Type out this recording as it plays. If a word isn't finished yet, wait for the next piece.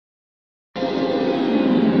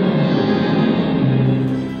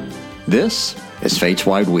This is Fate's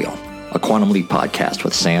Wide Wheel, a Quantum Leap podcast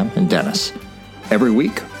with Sam and Dennis. Every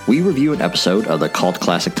week, we review an episode of the cult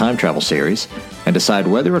classic time travel series and decide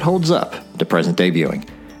whether it holds up to present-day viewing,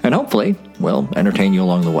 and hopefully, we'll entertain you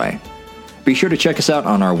along the way. Be sure to check us out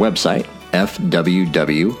on our website,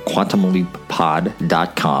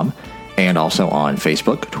 fwwquantumleappod.com, and also on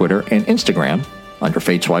Facebook, Twitter, and Instagram under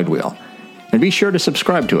Fate's Wide Wheel. And be sure to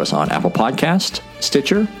subscribe to us on Apple Podcasts,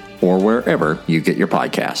 Stitcher, or wherever you get your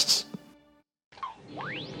podcasts.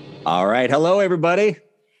 All right. Hello, everybody.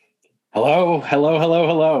 Hello.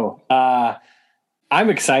 I'm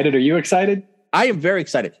excited. Are you excited? I am very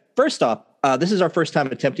excited. First off, this is our first time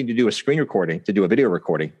attempting to do a screen recording, to do a video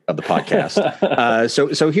recording of the podcast.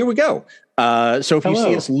 So here we go. So if you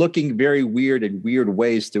see us looking very weird in weird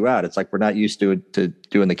ways throughout, it's like we're not used to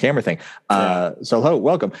doing the camera thing. So hello,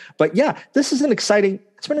 welcome. But yeah, this is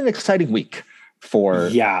it's been an exciting week for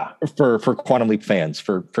Quantum Leap fans,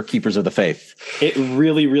 for keepers of the faith. It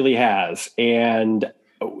really, really has. And,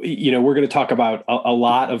 we're going to talk about a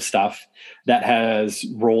lot of stuff that has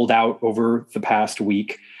rolled out over the past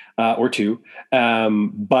week or two.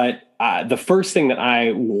 But the first thing that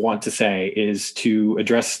I want to say is to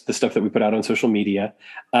address the stuff that we put out on social media.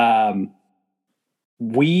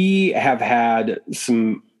 We have had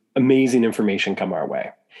some amazing information come our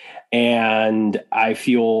way. And I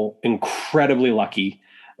feel incredibly lucky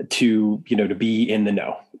to be in the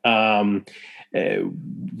know.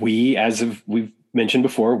 We've mentioned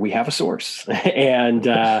before, we have a source, and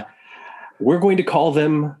we're going to call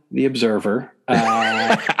them the Observer.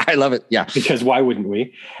 I love it. Yeah. Because why wouldn't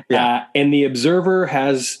we? Yeah. And the Observer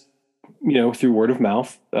has, through word of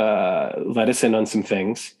mouth, let us in on some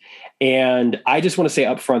things. And I just want to say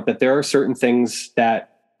up front that there are certain things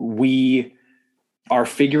that we are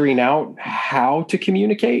figuring out how to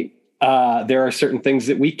communicate. There are certain things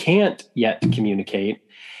that we can't yet communicate.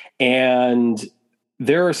 And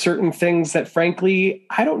there are certain things that, frankly,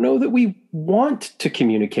 I don't know that we want to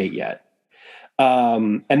communicate yet.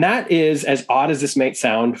 And that is, as odd as this might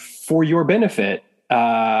sound, for your benefit,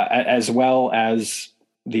 as well as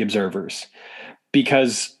the observers,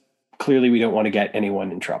 because clearly we don't want to get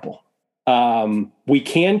anyone in trouble. We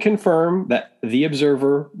can confirm that the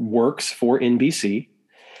Observer works for NBC.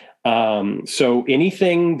 So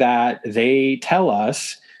anything that they tell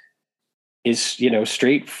us is,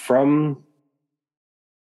 straight from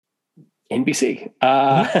NBC.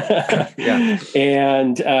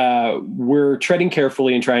 And we're treading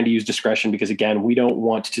carefully and trying to use discretion because, again, we don't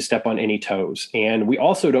want to step on any toes. And we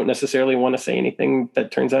also don't necessarily want to say anything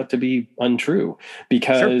that turns out to be untrue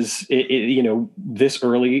because, this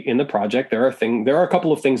early in the project, there are a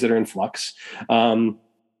couple of things that are in flux. And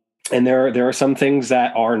there are some things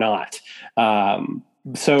that are not.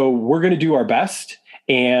 So we're going to do our best.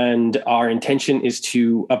 And our intention is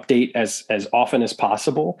to update as often as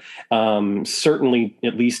possible. Certainly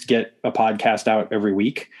at least get a podcast out every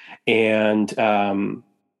week and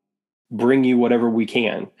bring you whatever we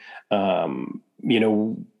can.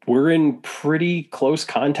 We're in pretty close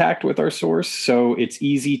contact with our source, so it's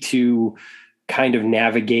easy to kind of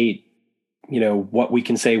navigate, what we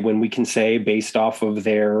can say when we can say based off of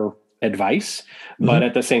their advice. Mm-hmm. But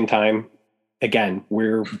at the same time, again,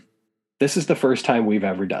 this is the first time we've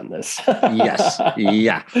ever done this. Yes.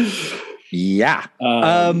 Yeah. Yeah.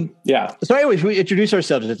 So anyways, we introduce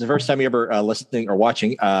ourselves. It's the first time you're ever listening or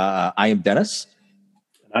watching. I am Dennis.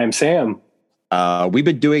 I'm Sam. We've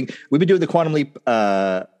been doing the Quantum Leap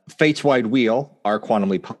Fate's Wide Wheel, our Quantum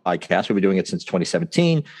Leap podcast. We've been doing it since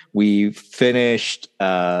 2017. We finished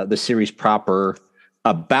the series proper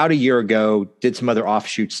about a year ago, did some other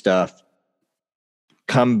offshoot stuff,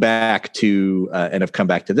 come back to and have come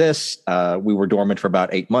back to this. We were dormant for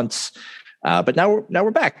about 8 months, but now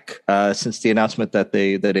we're back since the announcement that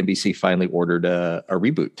NBC finally ordered a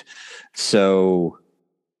reboot. So,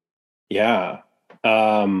 yeah,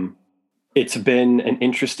 it's been an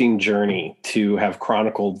interesting journey to have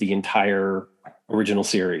chronicled the entire original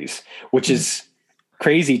series, which is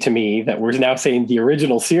crazy to me that we're now saying the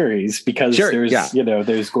original series because there's going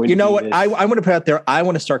to be what I want to put out there. I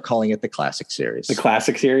want to start calling it the classic series. The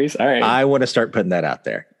classic series. All right. I want to start putting that out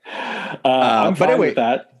there. I'm fine with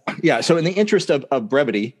that. Yeah. So in the interest of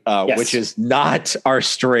brevity, which is not our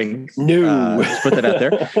strength, let's put that out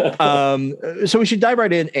there. So we should dive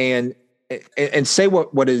right in and say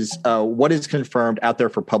what is confirmed out there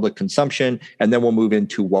for public consumption. And then we'll move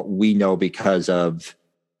into what we know because of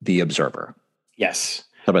the Observer. Yes.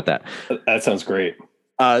 How about that? That sounds great.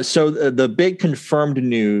 So the big confirmed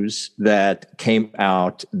news that came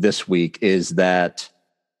out this week is that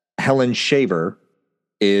Helen Shaver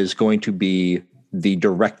is going to be the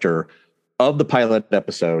director of the pilot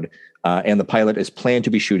episode And the pilot is planned to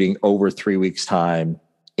be shooting over 3 weeks' time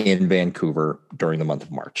in Vancouver during the month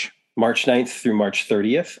of March. March 9th through March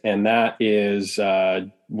 30th. And that is,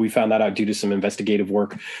 we found that out due to some investigative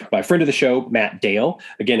work by a friend of the show, Matt Dale.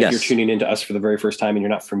 Again, if you're tuning into us for the very first time and you're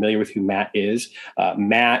not familiar with who Matt is,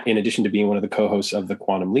 Matt, in addition to being one of the co-hosts of the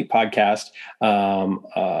Quantum Leap podcast,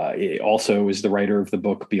 also is the writer of the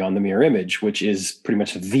book Beyond the Mirror Image, which is pretty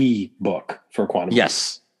much the book for Quantum Leap.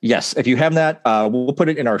 Yes. If you have that, we'll put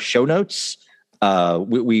it in our show notes.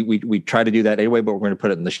 We try to do that anyway, but we're going to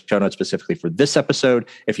put it in the show notes specifically for this episode.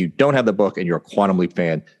 If you don't have the book and you're a Quantum Leap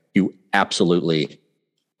fan, you absolutely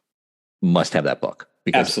must have that book,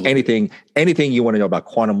 because anything you want to know about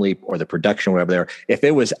Quantum Leap or the production or whatever there, if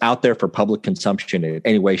it was out there for public consumption in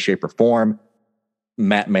any way, shape, or form,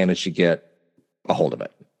 Matt managed to get a hold of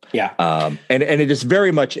it. Yeah. And it is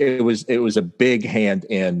very much, it was a big hand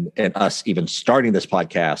in us even starting this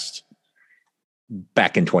podcast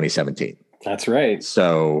back in 2017. That's right.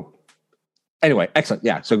 So anyway, excellent.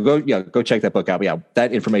 Yeah. So go check that book out. But yeah,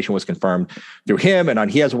 that information was confirmed through him,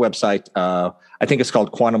 and he has a website. I think it's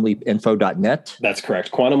called quantumleapinfo.net. That's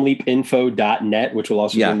correct. Quantumleapinfo.net, which will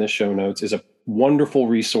also be in the show notes, is a wonderful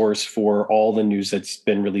resource for all the news that's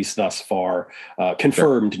been released thus far.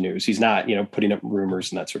 Confirmed news. He's not, putting up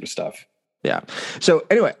rumors and that sort of stuff. Yeah. So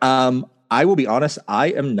anyway, I will be honest. I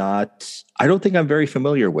don't think I'm very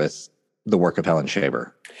familiar with the work of Helen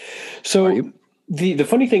Shaver. So the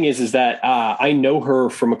funny thing is that I know her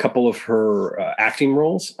from a couple of her acting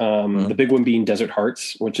roles. The big one being Desert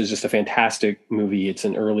Hearts, which is just a fantastic movie. It's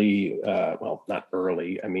an early, well, not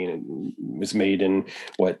early. I mean, it was made in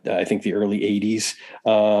I think the early 80s.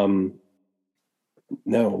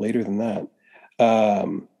 No, later than that.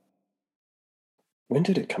 When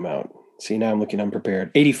did it come out? See, now I'm looking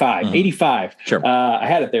unprepared. 85. Sure. I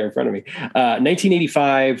had it there in front of me.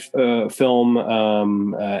 1985 film,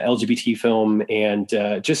 LGBT film, and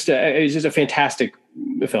it's just a fantastic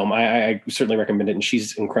film. I certainly recommend it, and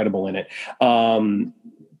she's incredible in it.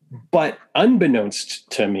 But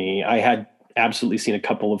unbeknownst to me, I had absolutely seen a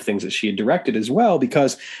couple of things that she had directed as well,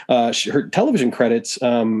 because her television credits,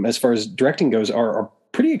 as far as directing goes, are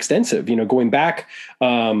pretty extensive, going back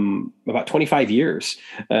about 25 years.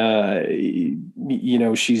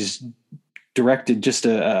 She's directed just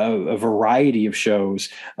a variety of shows,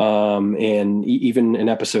 and even an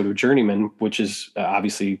episode of Journeyman, which is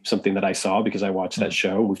obviously something that I saw because I watched that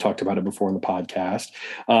show. We've talked about it before in the podcast.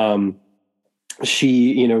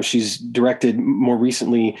 She's directed more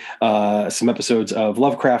recently some episodes of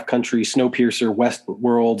Lovecraft Country, Snowpiercer,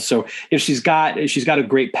 Westworld. So she's got a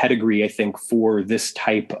great pedigree, I think, for this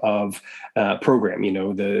type of program.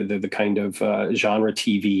 The kind of genre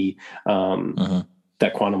TV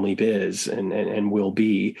that Quantum Leap is and will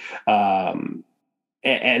be. And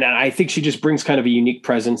I think she just brings kind of a unique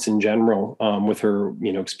presence in general, with her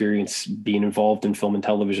experience being involved in film and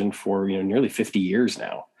television for nearly 50 years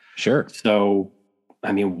now. Sure. So,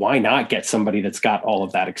 I mean, why not get somebody that's got all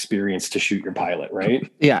of that experience to shoot your pilot,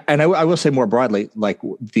 right? Yeah, and I will say more broadly, like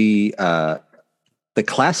the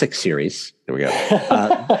classic series. There we go.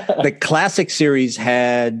 The classic series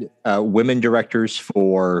had women directors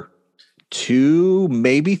for 2,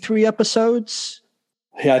 maybe 3 episodes.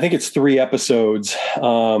 Yeah, I think it's 3 episodes,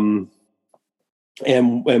 and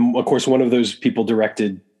of course, one of those people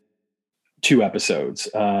directed 2 episodes.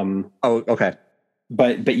 Okay.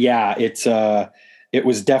 But yeah, it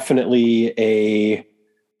was definitely it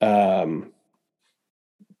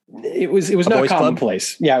was not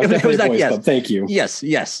commonplace. Yeah, it was definitely a boys club. Thank you. Yes.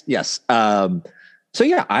 So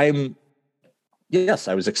yeah, I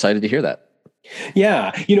was excited to hear that.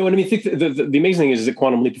 Yeah. And I mean, I think the amazing thing is that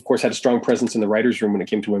Quantum Leap, of course, had a strong presence in the writer's room when it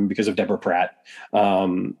came to women because of Deborah Pratt.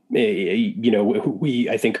 We,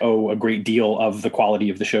 I think, owe a great deal of the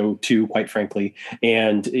quality of the show to, quite frankly,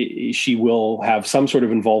 and she will have some sort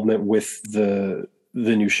of involvement with the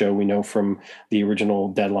new show. We know from the original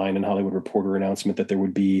Deadline and Hollywood Reporter announcement that there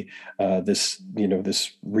would be this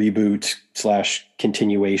reboot /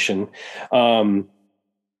 continuation.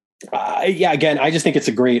 Again, I just think it's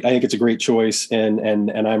a great choice,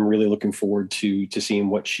 and I'm really looking forward to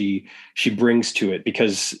seeing what she brings to it,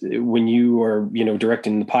 because when you are,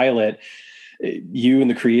 directing the pilot, you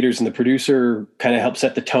and the creators and the producer kind of help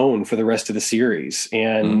set the tone for the rest of the series.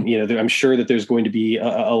 And, I'm sure that there's going to be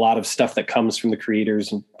a lot of stuff that comes from the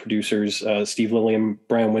creators and producers, Steve Lilliam,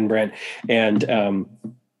 Brian Winbrandt, and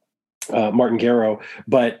Martin Garrow,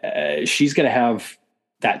 but she's going to have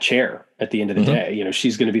that chair at the end of the day.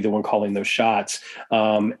 She's going to be the one calling those shots.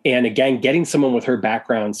 And again, getting someone with her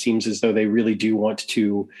background seems as though they really do want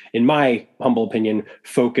to, in my humble opinion,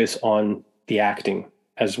 focus on the acting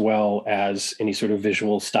as well as any sort of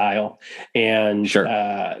visual style. And Sure.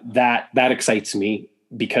 That excites me,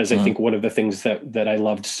 because I think one of the things that I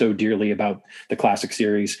loved so dearly about the classic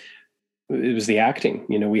series, it was the acting.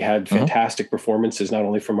 We had fantastic performances, not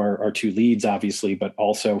only from our two leads, obviously, but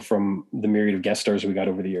also from the myriad of guest stars we got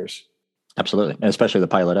over the years. Absolutely. And especially the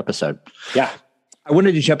pilot episode. Yeah. I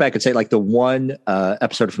wanted to jump back and say, like, the one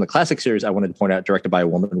episode from the classic series I wanted to point out, directed by a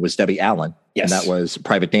woman, was Debbie Allen. Yes. And that was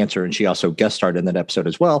Private Dancer. And she also guest starred in that episode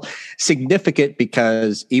as well. Significant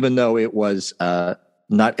because even though it was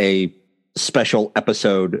not a special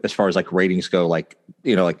episode as far as like ratings go, like,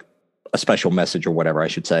 like a special message or whatever I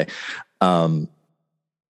should say, during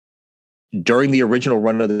the original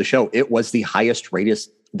run of the show, it was the highest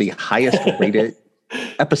rated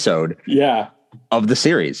episode. Yeah. Of the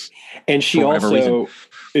series. And she also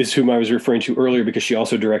is whom I was referring to earlier, because she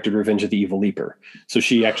also directed Revenge of the Evil Leaper. So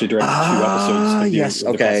she actually directed 2 episodes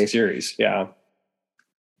of the classic series. Yeah.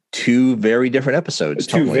 2 very different episodes.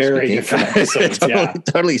 Two very different episodes.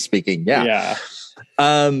 Totally speaking. Yeah.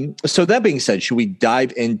 So that being said, should we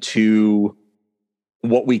dive into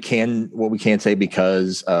what we can say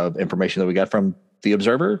because of information that we got from the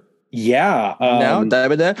Observer? Yeah. I'm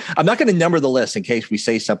not going to number the list in case we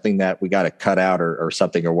say something that we got to cut out or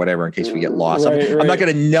something or whatever, in case we get lost. I'm not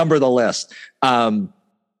going to number the list.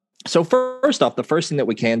 So first off, the first thing that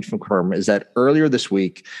we can confirm is that earlier this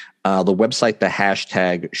week, the website, the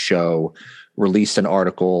hashtag show, released an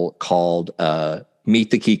article called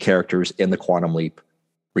Meet the Key Characters in the Quantum Leap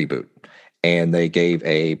Reboot. And they gave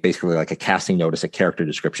basically like a casting notice, a character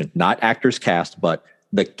description, not actors cast, but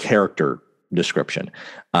the character description.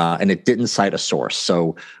 And it didn't cite a source.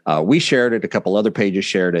 So we shared it, a couple other pages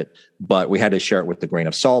shared it, but we had to share it with a grain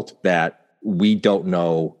of salt that we don't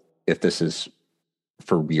know if this is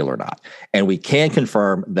for real or not. And we can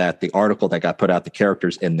confirm that the article that got put out, the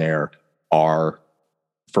characters in there are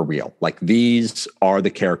for real. Like, these are the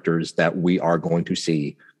characters that we are going to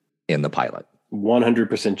see in the pilot.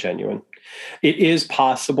 100% genuine. It is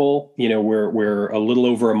possible, we're a little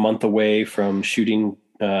over a month away from shooting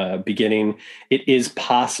beginning. It is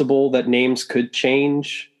possible that names could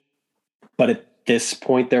change, but at this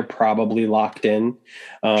point they're probably locked in.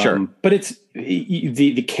 Sure. But it's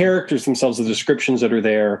the characters themselves, the descriptions that are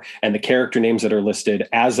there, and the character names that are listed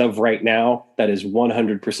as of right now, that is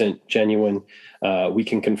 100% genuine. We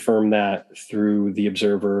can confirm that through the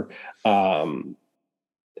Observer. And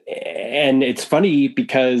it's funny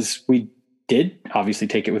because we did obviously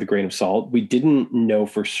take it with a grain of salt. We didn't know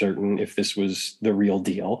for certain if this was the real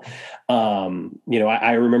deal.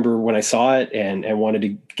 I remember when I saw it and wanted to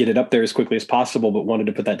get it up there as quickly as possible, but wanted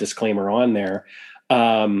to put that disclaimer on there.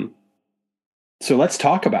 So let's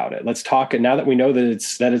talk about it. Let's talk. And now that we know that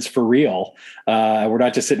it's for real, we're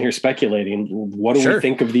not just sitting here speculating. What do we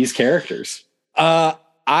think of these characters? I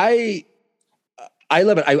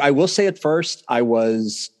love it. I will say at first I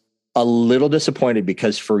was a little disappointed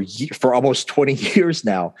because for almost 20 years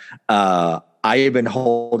now, I have been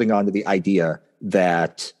holding on to the idea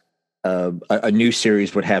that a new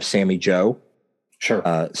series would have Sammy Jo,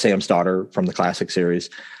 Sam's daughter from the classic series.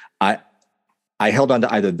 I held on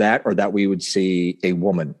to either that or that we would see a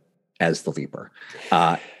woman as the Leaper.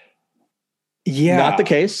 Not the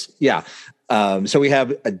case. Yeah. So we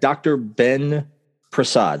have Dr. Ben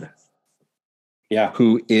Prasad. Yeah,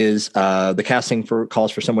 who is the casting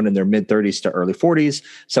calls for someone in their mid-30s to early 40s,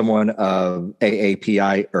 someone of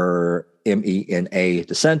AAPI or MENA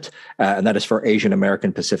descent, and that is for Asian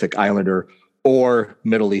American, Pacific Islander, or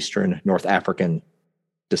Middle Eastern, North African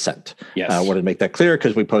descent. Yes, I wanted to make that clear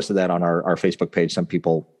because we posted that on our Facebook page. Some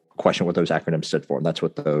people question what those acronyms stood for, and that's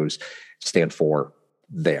what those stand for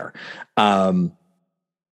there.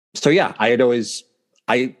 So yeah, I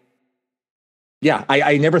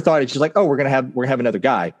never thought it's just like, oh, we're gonna have another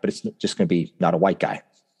guy, but it's just gonna be not a white guy.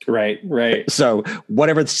 Right. So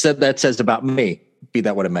whatever that says about me, be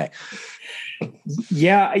that what it may.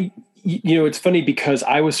 Yeah, it's funny because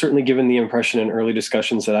I was certainly given the impression in early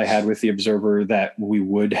discussions that I had with the Observer that we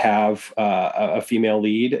would have a female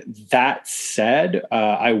lead. That said,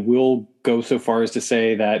 I will go so far as to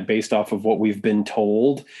say that based off of what we've been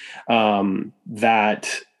told,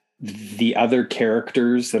 that the other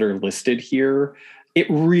characters that are listed here, it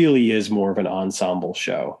really is more of an ensemble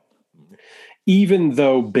show. Even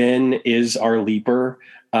though Ben is our Leaper,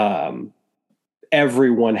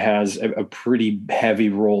 everyone has a pretty heavy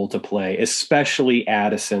role to play, especially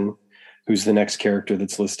Addison, who's the next character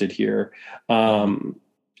that's listed here.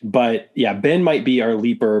 But yeah, Ben might be our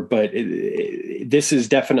Leaper, but this is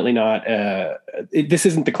definitely not, this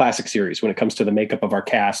isn't the classic series when it comes to the makeup of our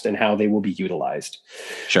cast and how they will be utilized.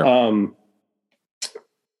 Sure.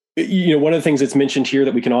 One of the things that's mentioned here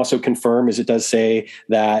that we can also confirm is it does say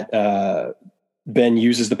that Ben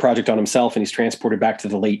uses the project on himself and he's transported back to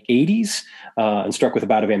the late 80s and struck with a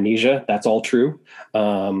bout of amnesia. That's all true.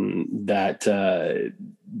 That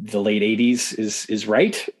the late 80s is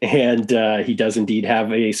right. And he does indeed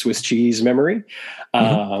have a Swiss cheese memory.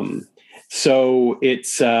 So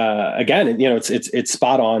it's, again, it's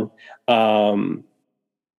spot on.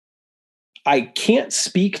 I can't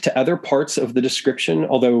speak to other parts of the description,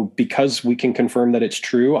 although because we can confirm that it's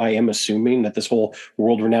true, I am assuming that this whole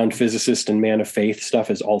world-renowned physicist and man of faith stuff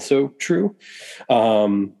is also true.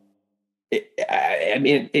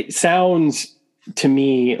 It sounds to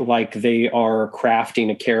me like they are crafting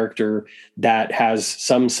a character that has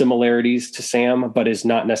some similarities to Sam, but is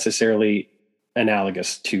not necessarily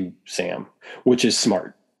analogous to Sam, which is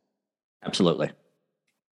smart. Absolutely.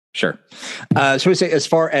 Sure. So we say, as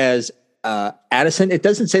far as Addison, it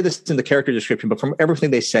doesn't say this in the character description, but from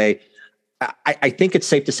everything they say, I think it's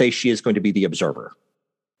safe to say she is going to be the observer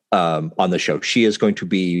on the show. She is going to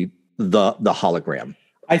be the hologram.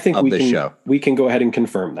 I think we can go ahead and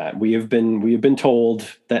confirm that we have been told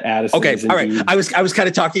that Addison. Okay, is all right. I was kind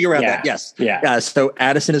of talking around that. Yes, yeah. So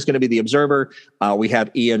Addison is going to be the observer. We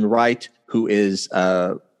have Ian Wright, who is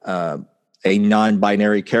a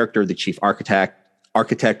non-binary character, the chief architect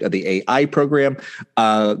of the AI program.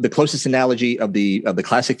 The closest analogy of the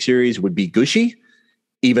classic series would be Gushi,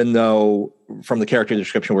 even though from the character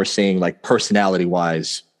description we're seeing like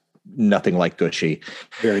personality-wise, nothing like Gushi.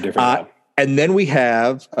 Very different. And then we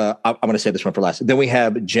have, I'm going to say this one for last. Then we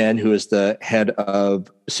have Jen, who is the head of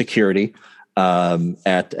security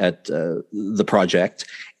at the project.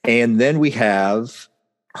 And then we have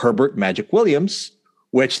Herbert Magic Williams,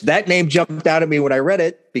 which that name jumped out at me when I read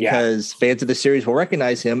it because fans of the series will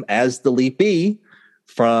recognize him as the Leap B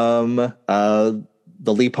from the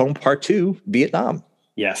Leap Home Part 2 Vietnam.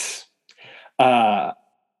 Yes.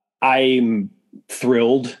 I'm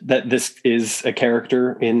thrilled that this is a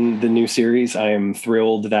character in the new series. I am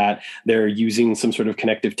thrilled that they're using some sort of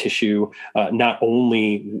connective tissue, not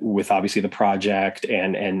only with obviously the project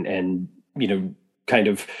and kind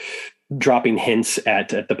of dropping hints at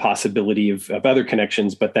the possibility of other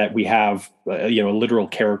connections, but that we have a literal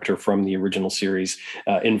character from the original series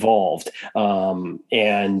involved,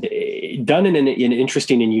 and done in an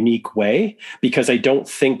interesting and unique way, because I don't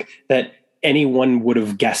think that anyone would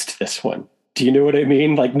have guessed this one. Do you know what I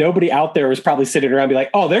mean? Like, nobody out there is probably sitting around and be like,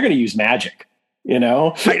 oh, they're going to use magic, I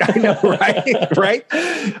know, right? Right.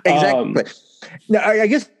 Exactly. Now, I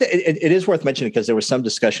guess it is worth mentioning because there was some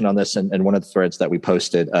discussion on this in one of the threads that we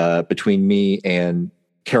posted between me and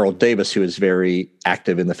Carol Davis, who is very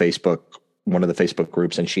active in one of the Facebook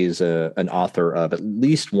groups, and she's an author of at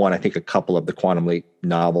least one, I think a couple of the Quantum Leap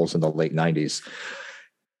novels in the late 90s.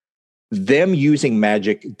 Them using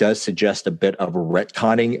magic does suggest a bit of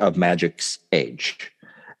retconning of magic's age.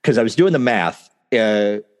 Because I was doing the math,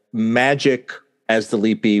 magic as the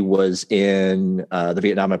Leap B was in the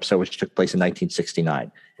Vietnam episode, which took place in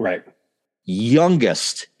 1969. Right.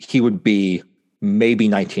 Youngest, he would be maybe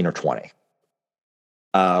 19 or 20,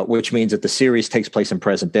 which means that the series takes place in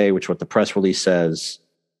present day, which what the press release says,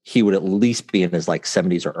 he would at least be in his like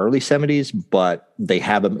 70s or early 70s, but they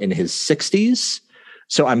have him in his 60s.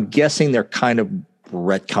 So I'm guessing they're kind of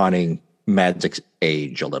retconning magic's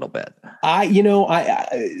age a little bit.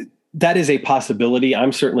 That is a possibility.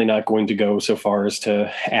 I'm certainly not going to go so far as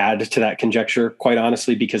to add to that conjecture, quite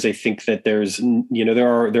honestly, because I think that there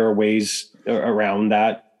are ways around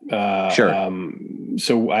that. Sure.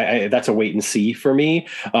 So that's a wait and see for me.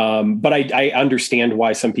 But I understand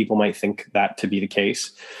why some people might think that to be the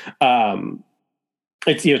case.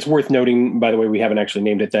 It's worth noting, by the way, we haven't actually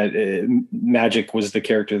named it, that Magic was the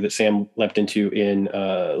character that Sam leapt into in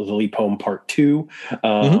the Leap Home Part 2,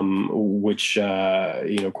 which,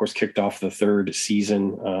 of course, kicked off the third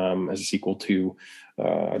season as a sequel to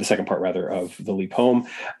the second part, rather, of the Leap Home.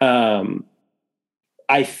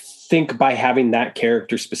 I think by having that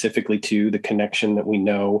character specifically to the connection that we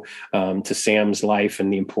know to Sam's life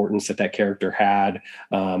and the importance that character had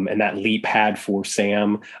and that leap had for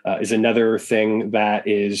Sam is another thing that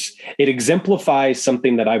it exemplifies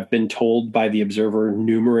something that I've been told by the Observer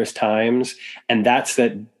numerous times. And that's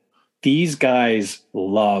that these guys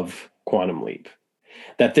love Quantum Leap,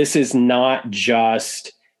 that this is not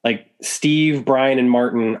just like Steve, Brian, and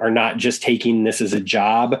Martin are not just taking this as a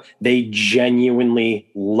job. They genuinely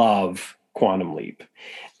love Quantum Leap.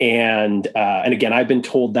 And again, I've been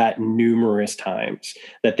told that numerous times,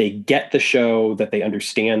 that they get the show, that they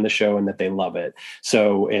understand the show, and that they love it.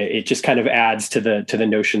 So it just kind of adds to the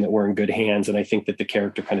notion that we're in good hands. And I think that the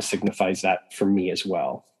character kind of signifies that for me as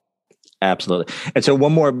well. Absolutely. And so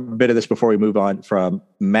one more bit of this before we move on from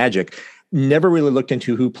Magic. Never really looked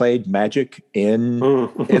into who played Magic in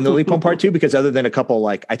the Leap Home Part 2, because other than a couple,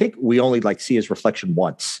 like, I think we only like see his reflection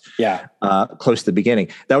once. Yeah. Close to the beginning.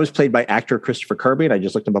 That was played by actor Christopher Kirby, and I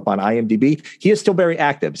just looked him up on IMDb. He is still very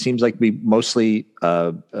active. Seems like to be mostly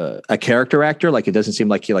a character actor. Like, it doesn't seem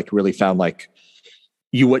like he like really found like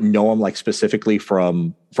you wouldn't know him like specifically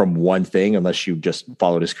from one thing unless you just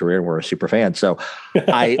followed his career and were a super fan. So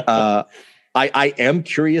I am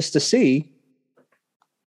curious to see,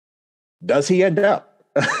 does he end up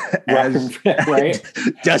as right?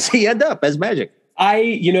 Does he end up as Magic?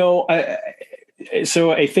 So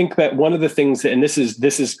I think that one of the things that, and this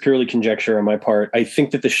is purely conjecture on my part, I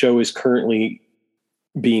think that the show is currently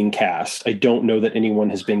being cast. I don't know that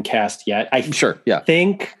anyone has been cast yet. I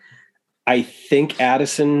think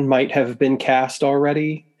Addison might have been cast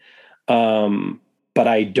already. But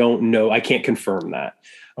I don't know. I can't confirm that.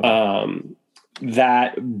 Okay.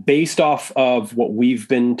 That based off of what we've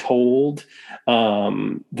been told,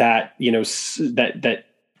 that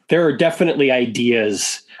there are definitely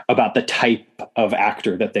ideas about the type of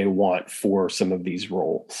actor that they want for some of these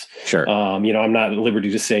roles. Sure. I'm not at liberty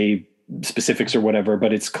to say specifics or whatever,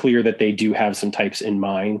 but it's clear that they do have some types in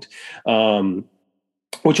mind,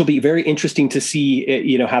 which will be very interesting to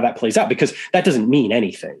see, how that plays out, because that doesn't mean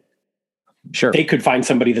anything. Sure. They could find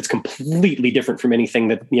somebody that's completely different from anything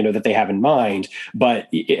that, that they have in mind. But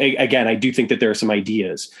again, I do think that there are some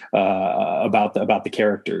ideas about the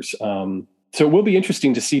characters. So it will be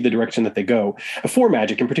interesting to see the direction that they go for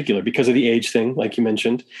Magic in particular, because of the age thing, like you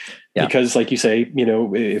mentioned. Yeah. Because, like you say,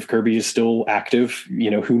 if Kirby is still active,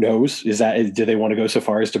 who knows? Do they want to go so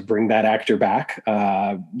far as to bring that actor back?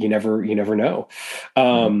 You never know.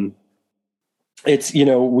 It's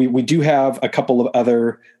we do have a couple of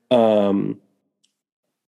other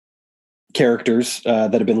characters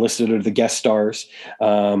that have been listed as the guest stars,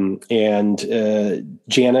 and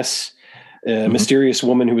Janice. A mysterious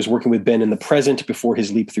woman who was working with Ben in the present before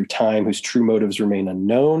his leap through time, whose true motives remain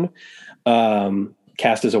unknown,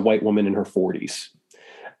 cast as a white woman in her 40s.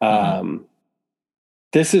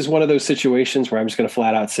 This is one of those situations where I'm just going to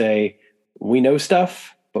flat out say, we know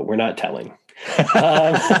stuff, but we're not telling.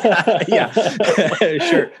 Yeah,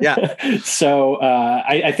 sure. Yeah. So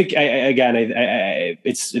I think,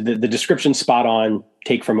 it's the description spot on.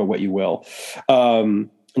 Take from it what you will.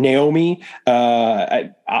 Naomi,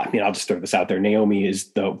 I'll just throw this out there. Naomi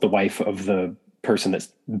is the wife of the person that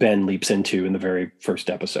Ben leaps into in the very first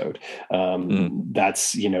episode.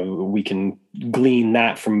 That's, we can glean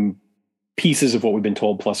that from pieces of what we've been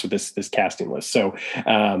told, plus with this casting list. So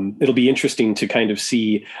it'll be interesting to kind of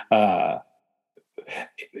see, how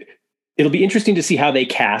they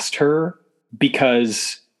cast her,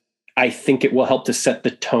 because I think it will help to set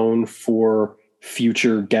the tone for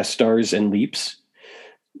future guest stars and leaps.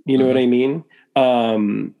 You know what I mean?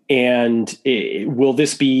 Will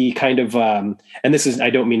this be kind of, and this is, I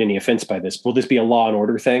don't mean any offense by this, will this be a Law and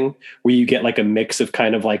Order thing where you get like a mix of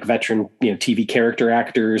kind of like veteran, TV character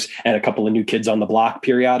actors and a couple of new kids on the block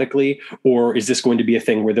periodically? Or is this going to be a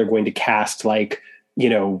thing where they're going to cast like,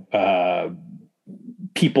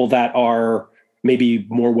 people that are maybe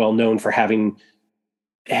more well known for having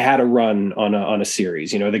had a run on a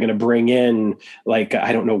series? They're going to bring in, like,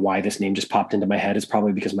 I don't know why this name just popped into my head. It's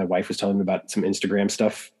probably because my wife was telling me about some Instagram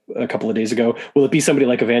stuff a couple of days ago. Will it be somebody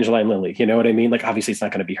like Evangeline Lilly? You know what I mean? Like, obviously it's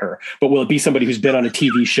not going to be her, but will it be somebody who's been on a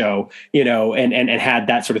TV show, and had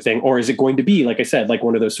that sort of thing? Or is it going to be, like I said, like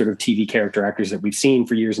one of those sort of TV character actors that we've seen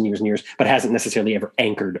for years and years and years, but hasn't necessarily ever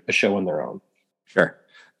anchored a show on their own? Sure.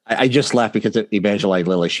 I just laughed because of Evangeline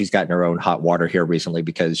Lilly. She's gotten her own hot water here recently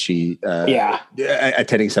because she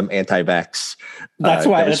attending some anti-vax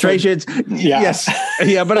demonstrations. Yes,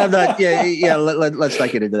 but I'm not. Let's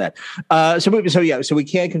not get into that. So we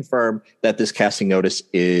can confirm that this casting notice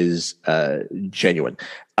is genuine.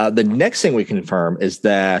 The next thing we confirm is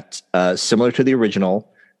that similar to the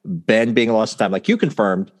original, Ben being lost in time, like you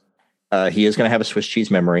confirmed, he is going to have a Swiss cheese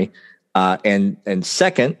memory, and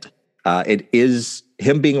second, it is.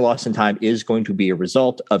 Him being lost in time is going to be a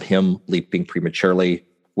result of him leaping prematurely,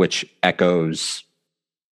 which echoes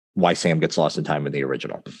why Sam gets lost in time in the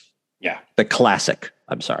original. Yeah. The classic.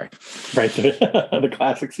 I'm sorry. Right. The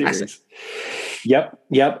classic series.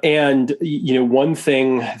 Yep. And, one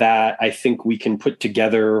thing that I think we can put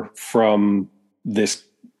together from this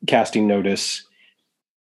casting notice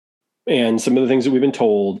and some of the things that we've been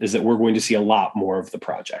told is that we're going to see a lot more of the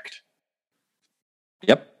project.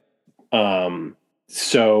 Yep.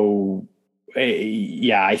 So,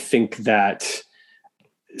 I think that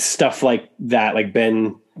stuff like that, like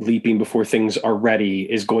Ben leaping before things are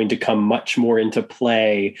ready is going to come much more into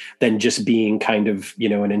play than just being kind of,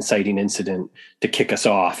 an inciting incident to kick us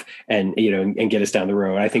off and, and get us down the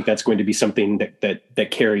road. I think that's going to be something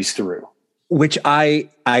that carries through. Which I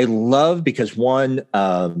love because one,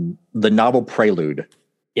 the novel Prelude,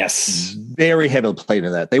 yes, very heavily played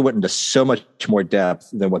in that. They went into so much more depth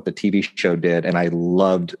than what the TV show did, and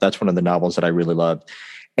that's one of the novels that I really loved.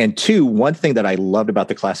 And two, one thing that I loved about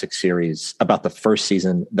the classic series, about the first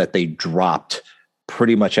season that they dropped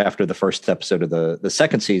pretty much after the first episode of the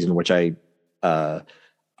second season, which I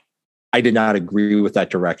did not agree with that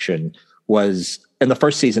direction, was in the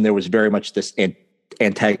first season there was very much this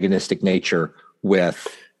antagonistic nature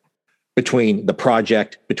between the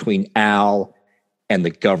project, between Al and the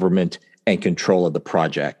government and control of the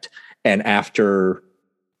project. And after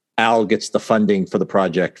Al gets the funding for the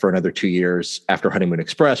project for another 2 years after Honeymoon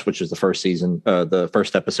Express, which is the first season, the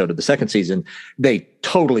first episode of the second season, they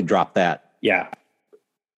totally dropped that. Yeah.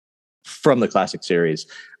 From the classic series.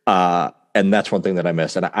 And that's one thing that I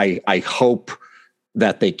miss. And I hope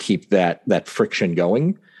that they keep that friction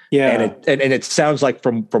going. Yeah. And it sounds like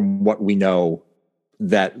from what we know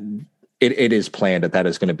that it is planned that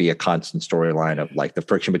is going to be a constant storyline of like the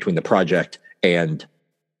friction between the project and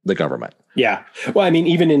the government. Yeah. Well, I mean,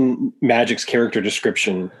 even in Magic's character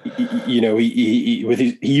description, he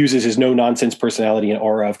uses his no nonsense personality and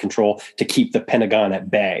aura of control to keep the Pentagon at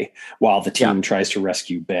bay while the team tries to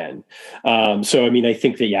rescue Ben. So, I mean, I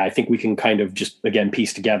think that, I think we can kind of just, again,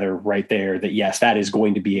 piece together right there that, yes, that is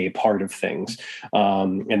going to be a part of things.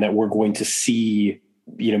 And that we're going to see,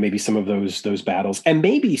 maybe some of those battles and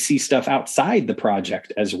maybe see stuff outside the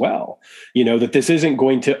project as well. That this isn't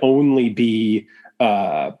going to only be,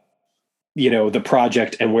 the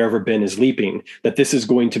project and wherever Ben is leaping, that this is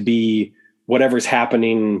going to be whatever's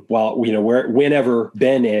happening whenever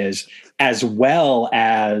Ben is, as well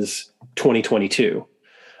as 2022.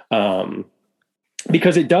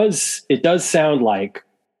 Because it does sound like,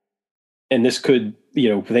 and this could,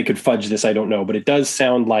 they could fudge this, I don't know, but it does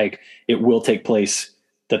sound like it will take place,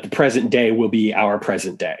 that the present day will be our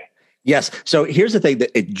present day. Yes. So here's the thing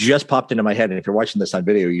that it just popped into my head. And if you're watching this on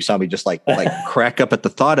video, you saw me just like crack up at the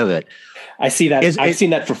thought of it. I see that. I've seen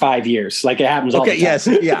that for 5 years. Like it happens all the time. Yes.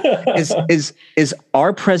 Yeah. Is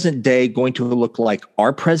our present day going to look like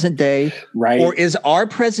our present day? Right. Or is our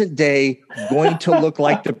present day going to look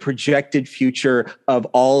like the projected future of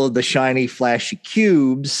all of the shiny, flashy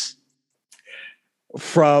cubes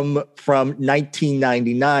from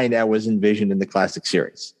 1999 that was envisioned in the classic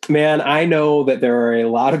series? Man, I know that there are a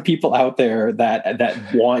lot of people out there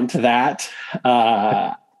that want that.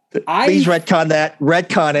 Please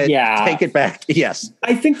retcon it, yeah. Take it back. Yes.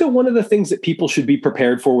 I think that one of the things that people should be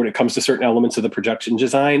prepared for when it comes to certain elements of the production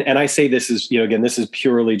design, and I say this is, again, this is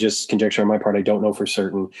purely just conjecture on my part. I don't know for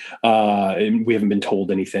certain. And we haven't been told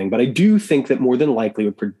anything, but I do think that more than likely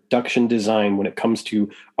with production design, when it comes to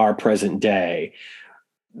our present day,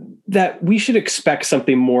 that we should expect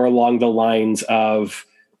something more along the lines of,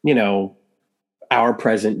 our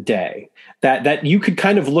present day, that you could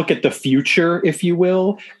kind of look at the future, if you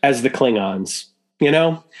will, as the Klingons,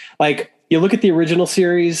 like you look at the original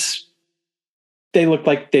series, they look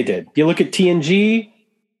like they did. You look at TNG,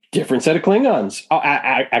 different set of Klingons.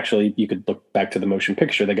 Actually, you could look back to the motion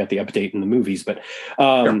picture. They got the update in the movies, but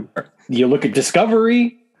you look at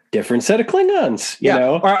Discovery, different set of Klingons, you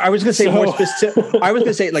know? Or I was going to say more specific. I was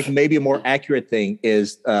going to say like maybe a more accurate thing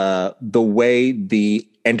is the way the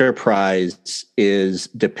Enterprise is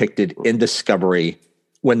depicted in Discovery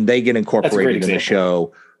when they get incorporated in the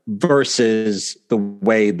show versus the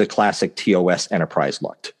way the classic TOS Enterprise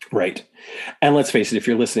looked. Right. And let's face it, if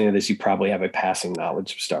you're listening to this, you probably have a passing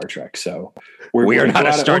knowledge of Star Trek. So we are not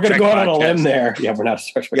a Star Trek podcast. We're going to go out on a limb there. Yeah, we're not a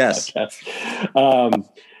Star Trek podcast.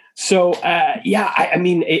 I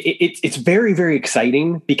mean, it's very, very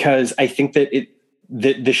exciting because I think that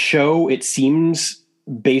the show, it seems,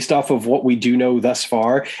 based off of what we do know thus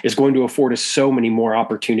far, is going to afford us so many more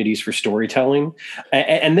opportunities for storytelling.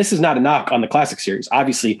 And this is not a knock on the classic series.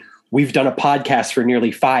 Obviously, we've done a podcast for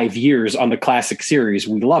nearly 5 years on the classic series.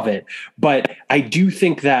 We love it. But I do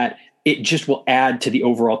think that it just will add to the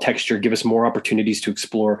overall texture, give us more opportunities to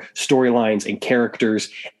explore storylines and characters,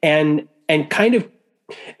 and kind of,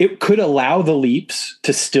 it could allow the leaps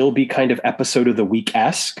to still be kind of episode of the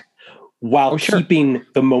week-esque while keeping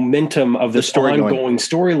the momentum of the ongoing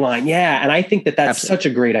storyline. Yeah. And I think that that's such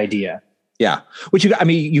a great idea. Yeah. Which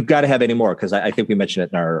you've got to have any more, because I think we mentioned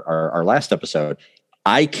it in our last episode.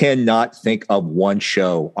 I cannot think of one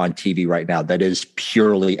show on TV right now that is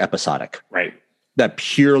purely episodic. Right. That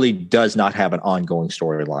purely does not have an ongoing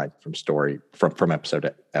storyline from episode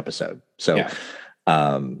to episode. So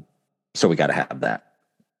So we got to have that.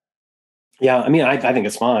 Yeah, I mean, I think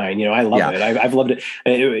it's fine. You know, I love it. I've loved it.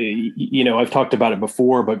 You know, I've talked about it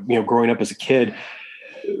before, but you know, growing up as a kid,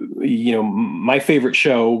 you know, my favorite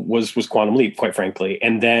show was Quantum Leap, quite frankly.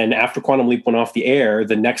 And then after Quantum Leap went off the air,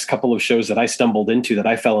 the next couple of shows that I stumbled into that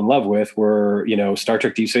I fell in love with were, you know, Star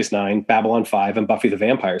Trek Deep Space Nine, Babylon 5, and Buffy the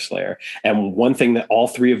Vampire Slayer. And one thing that all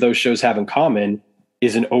three of those shows have in common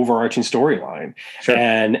is an overarching storyline. Sure.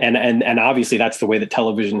 And obviously that's the way that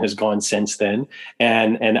television has gone since then.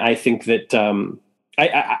 And I think that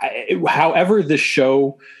however the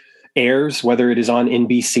show airs, whether it is on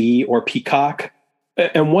NBC or Peacock,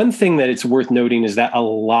 and one thing that it's worth noting is that a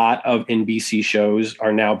lot of NBC shows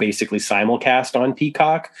are now basically simulcast on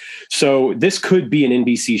Peacock. So this could be an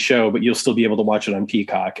NBC show, but you'll still be able to watch it on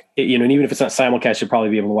Peacock. You know, and even if it's not simulcast, you'll probably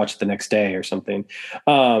be able to watch it the next day or something.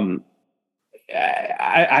 I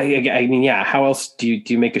mean, yeah. How else do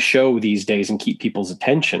you make a show these days and keep people's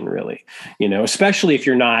attention? Really, you know, especially if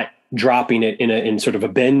you're not dropping it in sort of a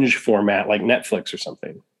binge format like Netflix or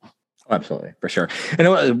something. Absolutely, for sure.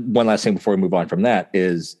 And one last thing before we move on from that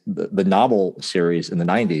is the novel series in the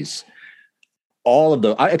 90s.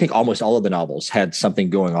 I think almost all of the novels had something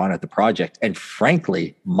going on at the project. And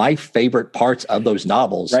frankly, my favorite parts of those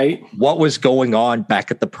novels, right? What was going on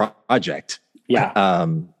back at the project. Yeah.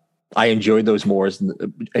 I enjoyed those more than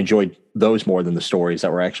the stories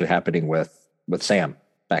that were actually happening with Sam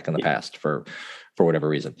back in the past for whatever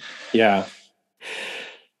reason. Yeah.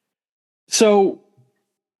 So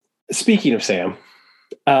speaking of Sam,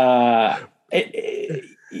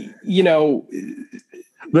 you know, you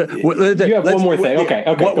have one more thing. Okay.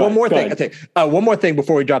 One more thing. One more thing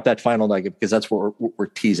before we drop that final nugget, because that's what we're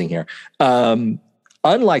teasing here.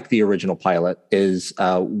 Unlike the original pilot, is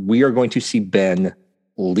we are going to see Ben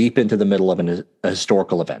leap into the middle of a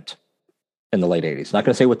historical event in the late 80s. Not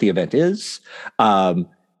going to say what the event is.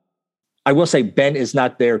 I will say Ben is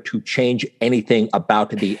not there to change anything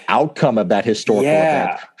about the outcome of that historical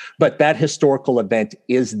event, but that historical event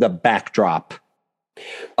is the backdrop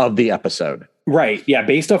of the episode. Right. Yeah.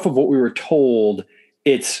 Based off of what we were told,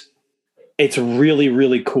 it's really,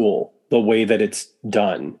 really cool the way that it's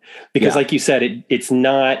done, because like you said, it's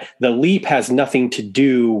not, the leap has nothing to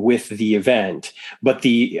do with the event, but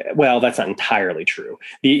that's not entirely true.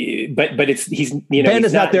 But he's, you know, Ben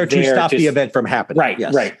is not there to stop the event from happening. Right.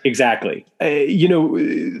 Yes. Right. Exactly. You know,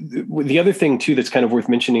 the other thing too, that's kind of worth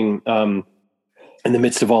mentioning, in the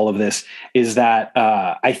midst of all of this is that,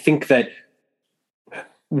 I think that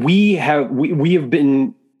we have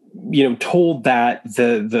been, you know, told that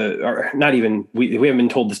or not even, we haven't been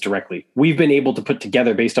told this directly. We've been able to put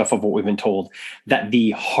together, based off of what we've been told, that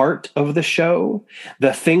the heart of the show,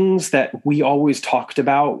 the things that we always talked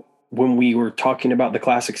about when we were talking about the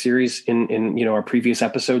classic series in you know, our previous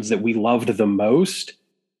episodes that we loved the most,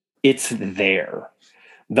 it's there.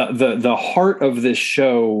 The heart of this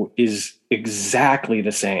show is exactly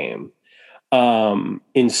the same,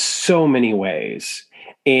 in so many ways.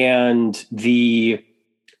 And the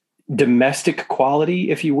domestic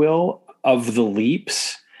quality, if you will, of the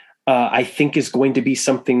leaps, I think is going to be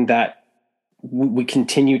something that we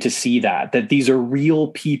continue to see, that these are real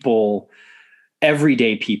people,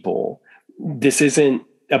 everyday people. This isn't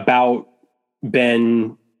about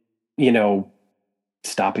Ben, you know,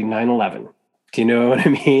 stopping 9/11. Do you know what I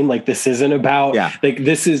mean? Like, this isn't about, like,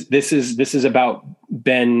 this is about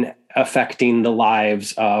Ben affecting the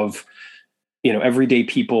lives of, you know, everyday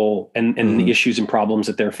people and the issues and problems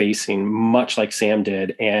that they're facing, much like Sam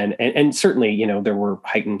did. And certainly, you know, there were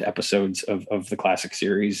heightened episodes of the classic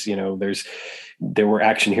series. You know, there were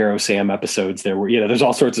action hero Sam episodes. There were, you know, there's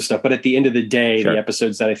all sorts of stuff. But at the end of the day, the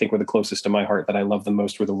episodes that I think were the closest to my heart, that I love the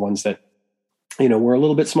most, were the ones that, you know, were a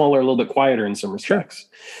little bit smaller, a little bit quieter in some respects. Sure.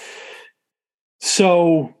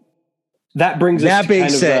 So that brings us to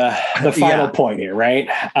kind of the final point here, right?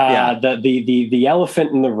 The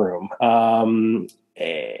elephant in the room.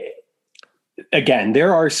 Again,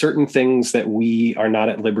 there are certain things that we are not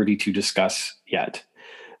at liberty to discuss yet.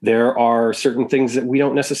 There are certain things that we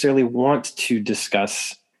don't necessarily want to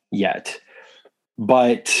discuss yet.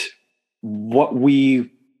 But what we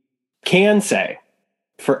can say,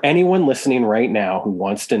 for anyone listening right now who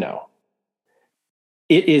wants to know,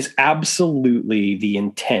 it is absolutely the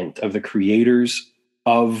intent of the creators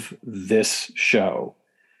of this show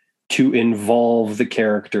to involve the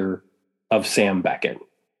character of Sam Beckett,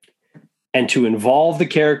 and to involve the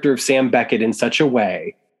character of Sam Beckett in such a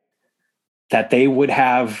way that they would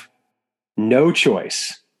have no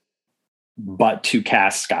choice but to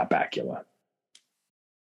cast Scott Bakula.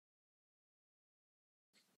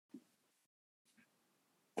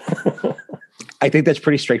 I think that's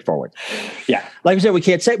pretty straightforward. Yeah. Like I said, we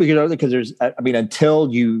can't say because there's, I mean, until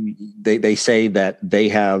they say that they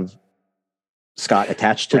have Scott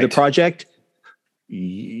attached to the project,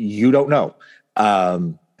 you don't know.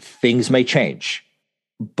 Things may change,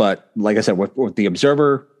 but like I said, what the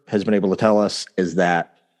Observer has been able to tell us is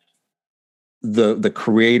that the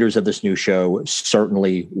creators of this new show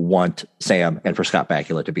certainly want Sam and for Scott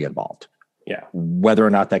Bakula to be involved. Yeah. Whether or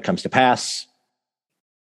not that comes to pass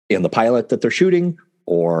in the pilot that they're shooting,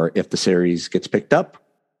 or if the series gets picked up,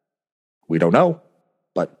 we don't know,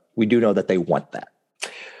 but we do know that they want that.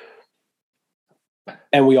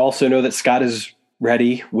 And we also know that Scott is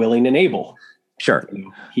ready, willing, and able. Sure.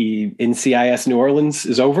 NCIS New Orleans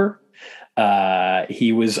is over.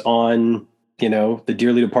 He was on, the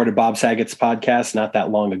dearly departed Bob Saget's podcast not that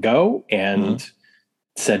long ago, and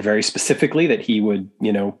said very specifically that he would,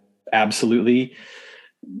 absolutely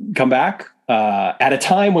come back at a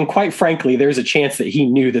time when, quite frankly, there's a chance that he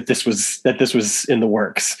knew that this was in the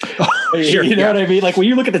works. Sure, you know what I mean? Like when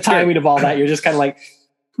you look at the timing of all that, you're just kind of like,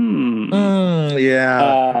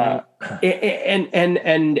 yeah.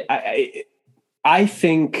 And I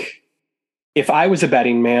think if I was a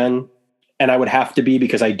betting man, and I would have to be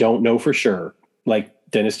because I don't know for sure, like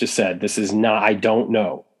Dennis just said, I don't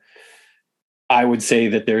know. I would say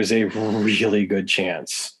that there's a really good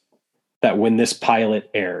chance that when this pilot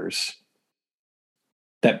airs,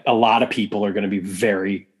 that a lot of people are going to be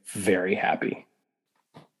very, very happy.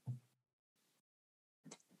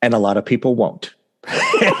 And a lot of people won't.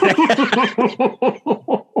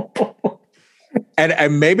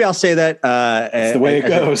 And maybe I'll say that that's the way it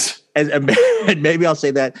goes. And maybe I'll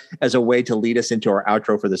say that as a way to lead us into our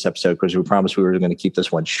outro for this episode, because we promised we were going to keep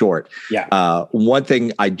this one short. Yeah. One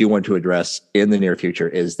thing I do want to address in the near future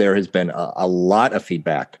is there has been a lot of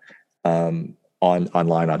feedback online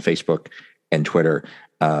on Facebook and Twitter.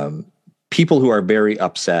 People who are very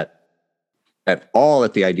upset at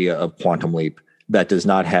the idea of Quantum Leap that does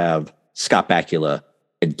not have Scott Bakula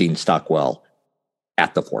and Dean Stockwell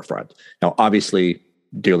at the forefront. Now, obviously,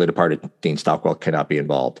 dearly departed Dean Stockwell cannot be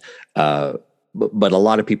involved. But a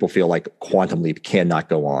lot of people feel like Quantum Leap cannot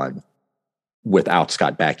go on without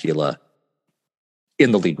Scott Bakula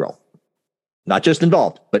in the lead role. Not just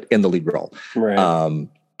involved, but in the lead role. Right.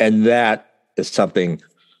 And that is something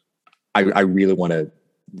I really want to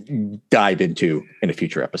dive into in a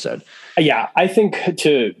future episode. Yeah, I think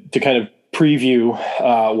to kind of preview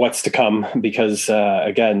what's to come, because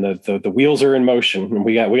again, the wheels are in motion, and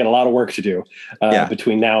we got a lot of work to do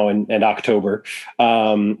between now and October,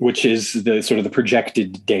 which is the sort of the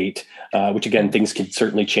projected date, which again, things can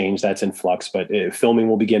certainly change. That's in flux, but filming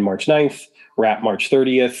will begin March 9th, wrap March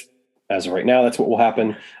 30th. As of right now, that's what will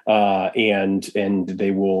happen. And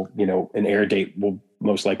they will, an air date will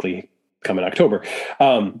most likely come in October.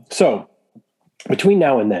 So between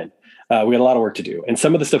now and then, we got a lot of work to do. And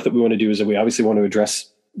some of the stuff that we want to do is that we obviously want to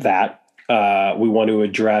address that. We want to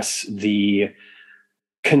address the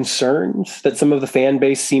concerns that some of the fan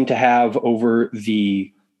base seem to have over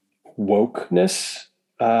the wokeness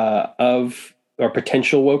or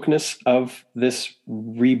potential wokeness of this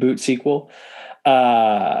reboot sequel.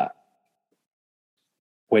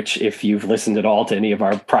 Which, if you've listened at all to any of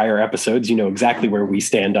our prior episodes, you know exactly where we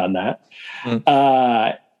stand on that.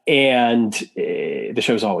 And the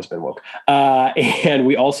show's always been woke. And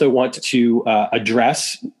we also want to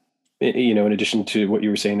address, in addition to what you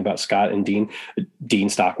were saying about Scott and Dean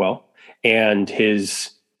Stockwell and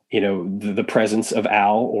his, the presence of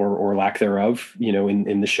Al or lack thereof,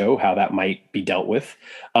 in the show, how that might be dealt with.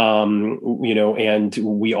 And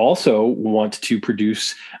we also want to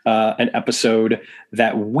produce an episode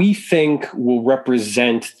that we think will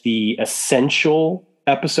represent the essential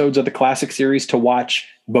episodes of the classic series to watch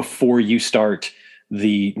before you start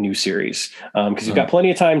the new series. Because you've got plenty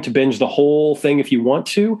of time to binge the whole thing if you want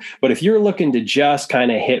to, but if you're looking to just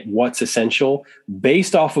kind of hit what's essential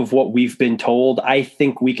based off of what we've been told, I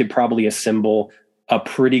think we could probably assemble a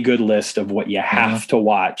pretty good list of what you have to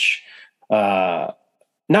watch. Not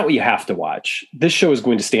what you have to watch. This show is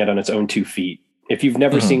going to stand on its own 2 feet. If you've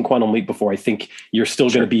never seen Quantum Leap before, I think you're still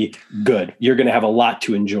going to be good. You're going to have a lot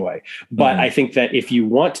to enjoy. But I think that if you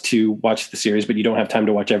want to watch the series, but you don't have time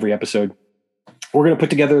to watch every episode, we're going to put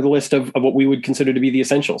together the list of what we would consider to be the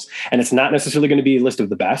essentials. And it's not necessarily going to be a list of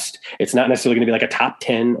the best. It's not necessarily going to be like a top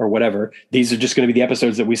 10 or whatever. These are just going to be the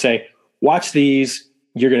episodes that we say, watch these.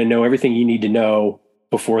 You're going to know everything you need to know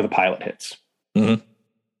before the pilot hits. And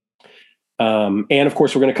of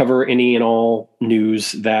course, we're going to cover any and all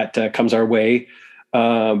news that comes our way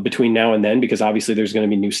between now and then, because obviously there's going to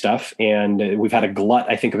be new stuff, and we've had a glut,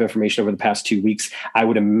 I think, of information over the past 2 weeks. I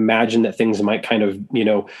would imagine that things might kind of,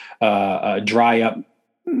 dry up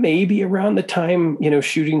maybe around the time,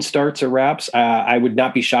 shooting starts or wraps. I would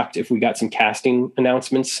not be shocked if we got some casting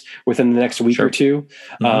announcements within the next week or two.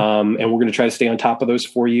 And we're going to try to stay on top of those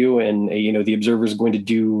for you. And, the Observer is going to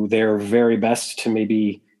do their very best to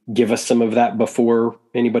maybe give us some of that before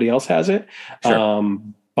anybody else has it.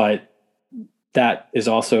 But that is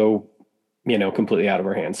also, completely out of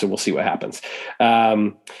our hands. So we'll see what happens.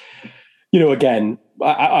 Again,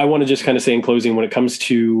 I want to just kind of say in closing, when it comes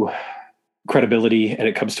to credibility and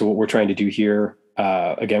it comes to what we're trying to do here,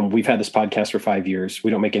 again, we've had this podcast for 5 years. We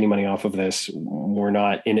don't make any money off of this. We're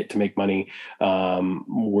not in it to make money.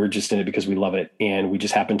 We're just in it because we love it. And we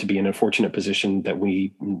just happen to be in a fortunate position that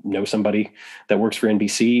we know somebody that works for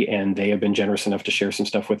NBC, and they have been generous enough to share some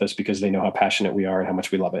stuff with us because they know how passionate we are and how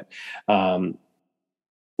much we love it.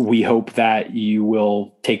 We hope that you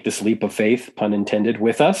will take this leap of faith, pun intended,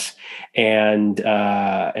 with us, and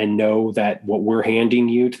know that what we're handing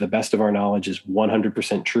you, to the best of our knowledge, is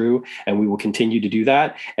 100% true. And we will continue to do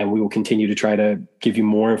that. And we will continue to try to give you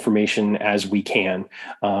more information as we can.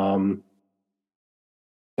 But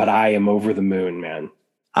I am over the moon, man.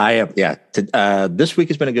 I am. Yeah. This week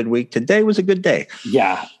has been a good week. Today was a good day.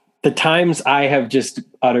 Yeah. The times I have just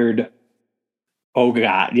uttered, oh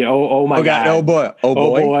God, oh my God. Oh boy. Oh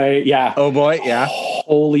boy. Yeah. Oh boy. Yeah.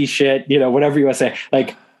 Holy shit. Whatever you want to say,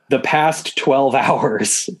 like the past 12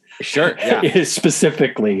 hours. Sure. Yeah.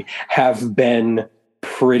 Specifically have been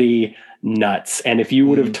pretty nuts. And if you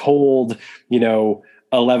would have told,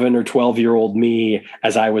 11 or 12-year-old me,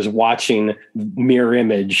 as I was watching Mirror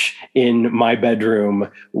Image in my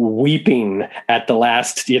bedroom, weeping at the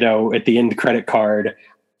last, at the end credit card,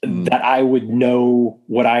 that I would know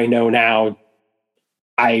what I know now,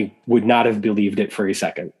 I would not have believed it for a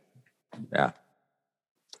second. Yeah.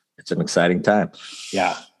 It's an exciting time.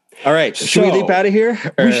 Yeah. All right. Should we leap out of here?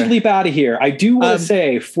 We should leap out of here. I do want to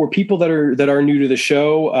say, for people that are new to the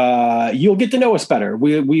show, you'll get to know us better.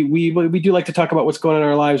 We do like to talk about what's going on in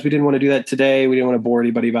our lives. We didn't want to do that today. We didn't want to bore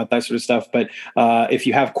anybody about that sort of stuff. But if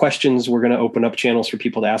you have questions, we're going to open up channels for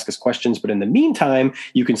people to ask us questions. But in the meantime,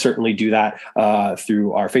 you can certainly do that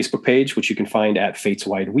through our Facebook page, which you can find at Fates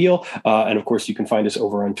Wide Wheel. And of course, you can find us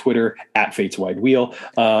over on Twitter at Fates Wide Wheel.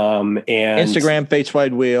 And Instagram, Fates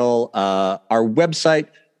Wide Wheel. Our website.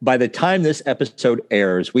 By the time this episode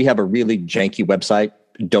airs, we have a really janky website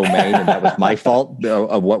domain, and that was my fault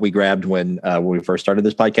of what we grabbed when we first started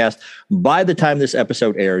this podcast. By the time this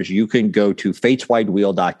episode airs, you can go to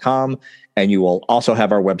fateswidewheel.com, and you will also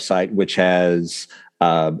have our website, which has,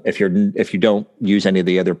 if you don't use any of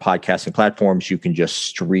the other podcasting platforms, you can just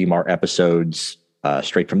stream our episodes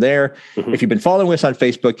straight from there. If you've been following us on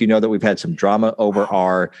Facebook, you know that we've had some drama over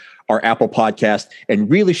our Apple podcast. And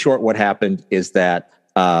really short, what happened is that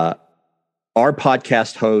our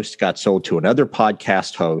podcast host got sold to another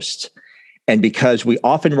podcast host. And because we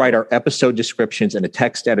often write our episode descriptions in a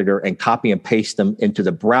text editor and copy and paste them into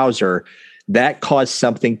the browser, that caused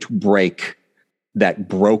something to break that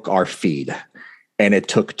broke our feed. And it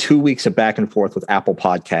took 2 weeks of back and forth with Apple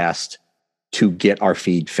Podcast to get our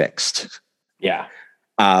feed fixed. Yeah.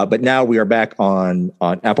 But now we are back on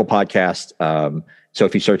Apple Podcast. So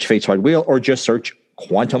if you search Fates Wide Wheel or just search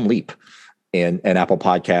Quantum Leap in an Apple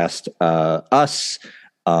Podcast,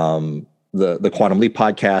 the Quantum Leap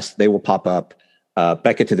podcast, they will pop up.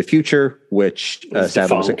 Beckett to the Future, which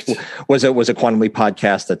sadly was a Quantum Leap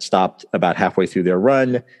podcast that stopped about halfway through their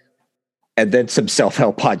run, and then some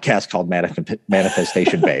self-help podcast called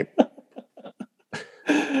Manifestation Babe.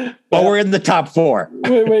 Well, we're in the top 4.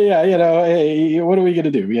 Yeah, hey, what are we going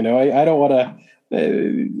to do? I don't want to.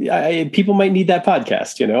 People might need that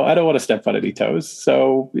podcast, I don't want to step on any toes.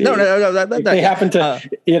 So no. If they happen to,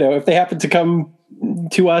 if they happen to come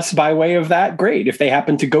to us by way of that, great. If they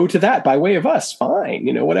happen to go to that by way of us, fine.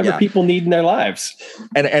 Whatever people need in their lives.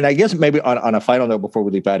 And I guess maybe on a final note before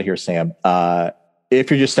we leap out of here, Sam, if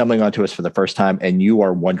you're just stumbling onto us for the first time and you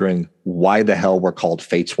are wondering why the hell we're called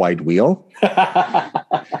Fates Wide Wheel,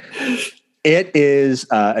 it is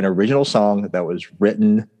an original song that was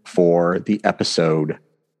written for the episode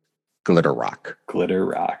Glitter Rock. Glitter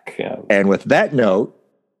Rock, yeah. And with that note,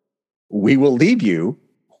 we will leave you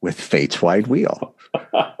with Fates Wide Wheel.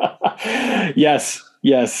 Yes.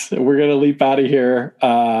 We're going to leap out of here.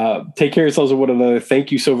 Take care of yourselves and one another.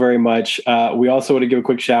 Thank you so very much. We also want to give a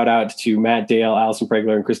quick shout out to Matt Dale, Allison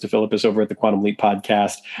Pregler, and Krista Philippus over at the Quantum Leap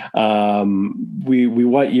podcast. We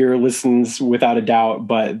want your listens without a doubt,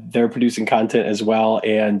 but they're producing content as well.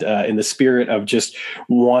 And in the spirit of just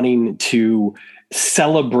wanting to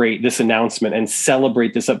celebrate this announcement and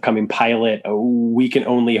celebrate this upcoming pilot, we can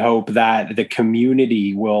only hope that the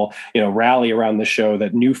community will, rally around the show,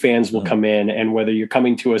 that new fans will come in. And whether you're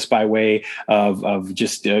coming to us by way of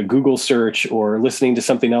just Google search or listening to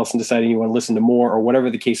something else and deciding you want to listen to more, or whatever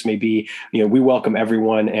the case may be, we welcome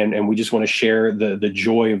everyone. And we just want to share the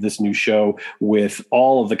joy of this new show with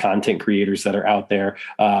all of the content creators that are out there.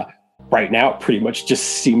 Right now, it pretty much just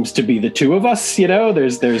seems to be the two of us.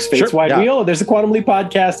 There's Fates Wide Wheel, there's the Quantum Leap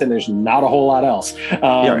podcast, and there's not a whole lot else.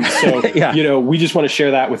 So, we just want to share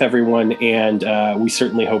that with everyone, and we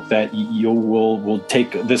certainly hope that we'll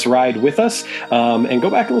take this ride with us, and go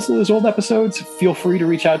back and listen to those old episodes. Feel free to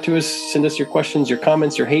reach out to us, send us your questions, your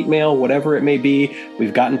comments, your hate mail, whatever it may be.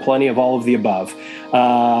 We've gotten plenty of all of the above.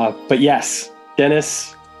 But yes,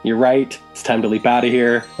 Dennis, you're right. It's time to leap out of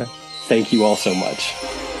here. Thank you all so much.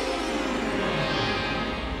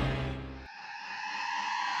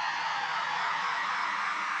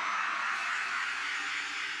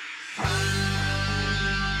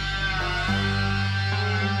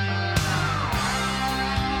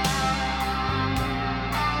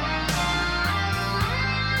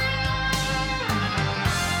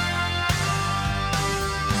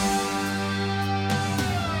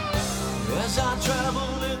 As I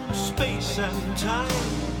travel in space and time,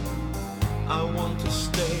 I want to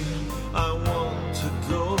stay, I want to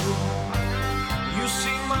go. You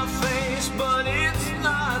see my face, but it's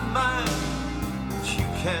not mine. But you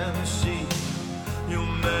can see, you'll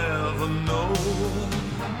never know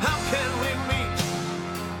how